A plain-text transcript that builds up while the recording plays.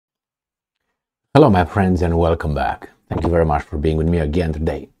Hello, my friends, and welcome back. Thank you very much for being with me again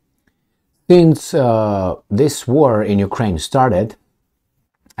today. Since this war in Ukraine started,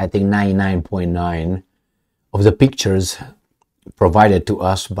 I think 99.9 of the pictures provided to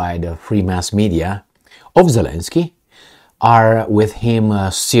us by the free mass media of Zelensky are with him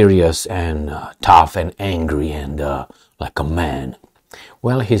serious and tough and angry and like a man.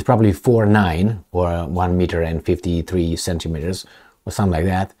 Well, he's probably 4'9" or 1 meter and 53 centimeters or something like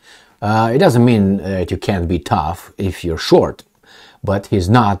that. It doesn't mean that you can't be tough if you're short, but he's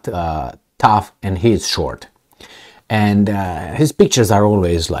not tough and he's short. And his pictures are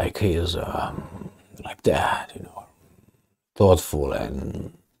always like he's like that, thoughtful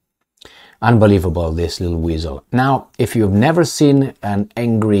and unbelievable, this little weasel. Now, if you've never seen an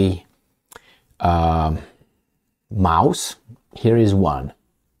angry mouse, here is one.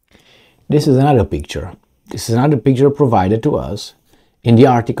 This is another picture. This is another picture provided to us in the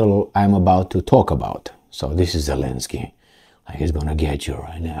article I'm about to talk about. So this is Zelensky. He's gonna get you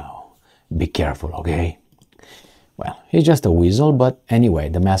right now. Be careful, okay? Well, he's just a weasel, but anyway,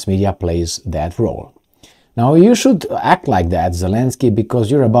 the mass media plays that role. Now, you should act like that, Zelensky, because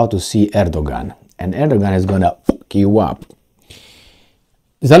you're about to see Erdogan, and Erdogan is gonna fuck you up.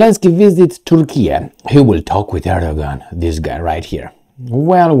 Zelensky visits Turkey. He will talk with Erdogan, this guy right here.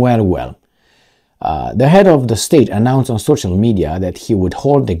 Well. The head of the state announced on social media that he would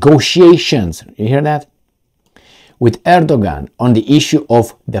hold negotiations, you hear that? With Erdogan on the issue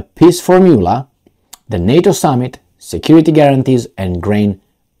of the peace formula, the NATO summit, security guarantees, and grain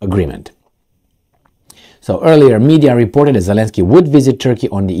agreement. So earlier, media reported that Zelensky would visit Turkey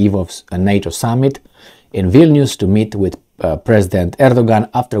on the eve of a NATO summit in Vilnius to meet with President Erdogan,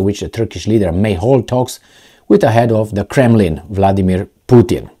 after which the Turkish leader may hold talks with the head of the Kremlin, Vladimir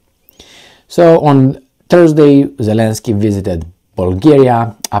Putin. So on Thursday, Zelensky visited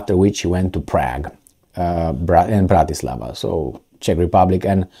Bulgaria, after which he went to Prague and Bratislava, so Czech Republic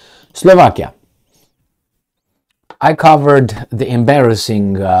and Slovakia. I covered the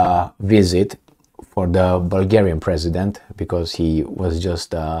embarrassing visit for the Bulgarian president because he was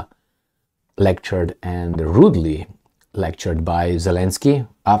just lectured and rudely lectured by Zelensky.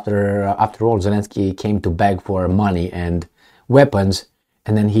 After all, Zelensky came to beg for money and weapons,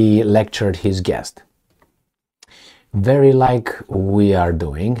 and then he lectured his guest. Very like we are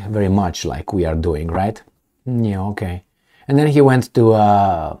doing, very much like we are doing, right? Yeah, okay. And then he went to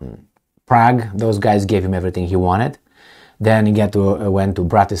Prague. Those guys gave him everything he wanted. Then he went to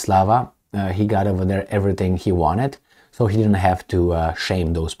Bratislava. He got over there everything he wanted. So he didn't have to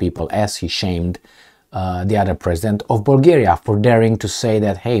shame those people as he shamed the other president of Bulgaria for daring to say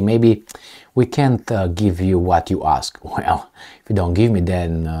that, hey, maybe we can't give you what you ask. Well, if you don't give me,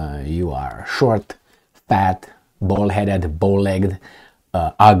 then you are short, fat, bald-headed, bow-legged,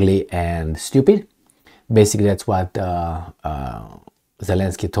 ugly, and stupid. Basically, that's what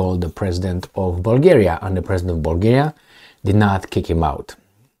Zelensky told the president of Bulgaria, and the president of Bulgaria did not kick him out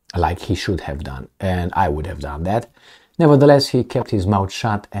like he should have done, and I would have done that. Nevertheless, he kept his mouth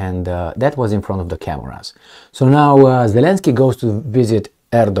shut, and that was in front of the cameras. So now Zelensky goes to visit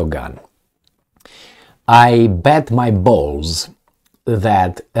Erdogan. I bet my balls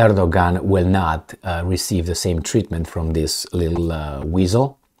that Erdogan will not receive the same treatment from this little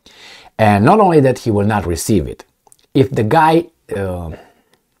weasel. And not only that, he will not receive it. If the guy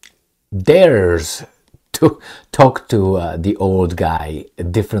dares to talk to the old guy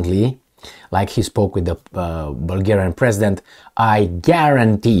differently, like he spoke with the Bulgarian president, I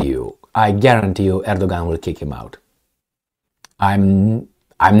guarantee you, Erdogan will kick him out. I'm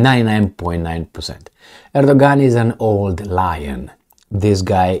 99.9%. Erdogan is an old lion. This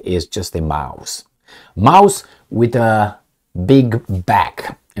guy is just a mouse. Mouse with a big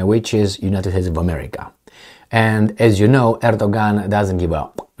back, which is United States of America. And as you know, Erdogan doesn't give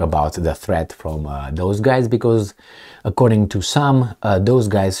up about the threat from those guys, because according to some, those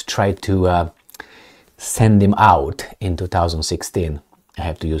guys tried to send him out in 2016. I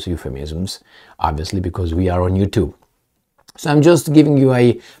have to use euphemisms, obviously, because we are on YouTube. So I'm just giving you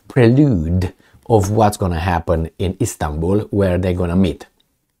a prelude of what's going to happen in Istanbul, where they're going to meet.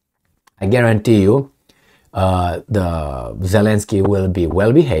 I guarantee you, the Zelensky will be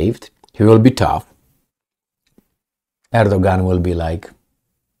well behaved. He will be tough. Erdogan will be like,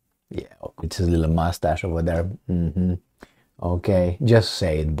 yeah, with his little mustache over there. Okay, just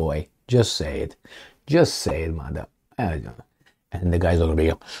say it, boy. Just say it. Just say it, mother. And the guy's gonna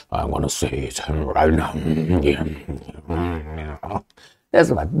be, I'm gonna say it right now.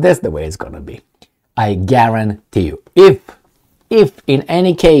 That's the way it's gonna be. I guarantee you. If in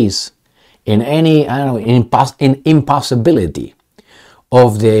any case, in any, I don't know, in impossibility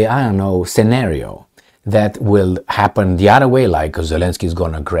of the, I don't know, scenario that will happen the other way, like Zelensky is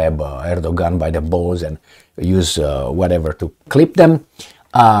gonna grab Erdogan by the balls and use whatever to clip them.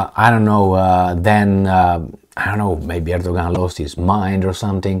 I don't know, then, I don't know, maybe Erdogan lost his mind or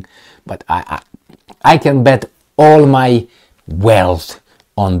something, but I can bet all my wealth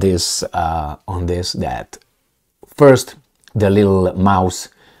on this, that first, the little mouse,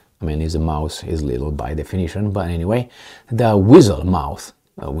 I mean, he's a mouse, he's little by definition, but anyway, the weasel mouth,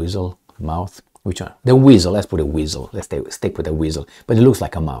 which one? The weasel, let's put a weasel, let's stick with a weasel, but it looks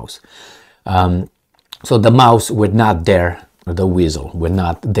like a mouse. So the mouse would not dare, or the weasel would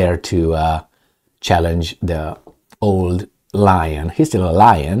not dare to challenge the old lion. He's still a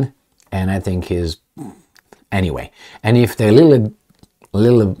lion, and I think he's, anyway. And if the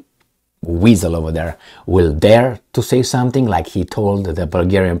little weasel over there will dare to say something like he told the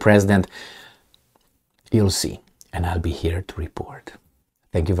Bulgarian president, you'll see, and I'll be here to report.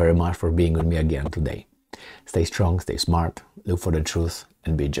 Thank you very much for being with me again today. Stay strong, stay smart, look for the truth,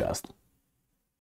 and be just.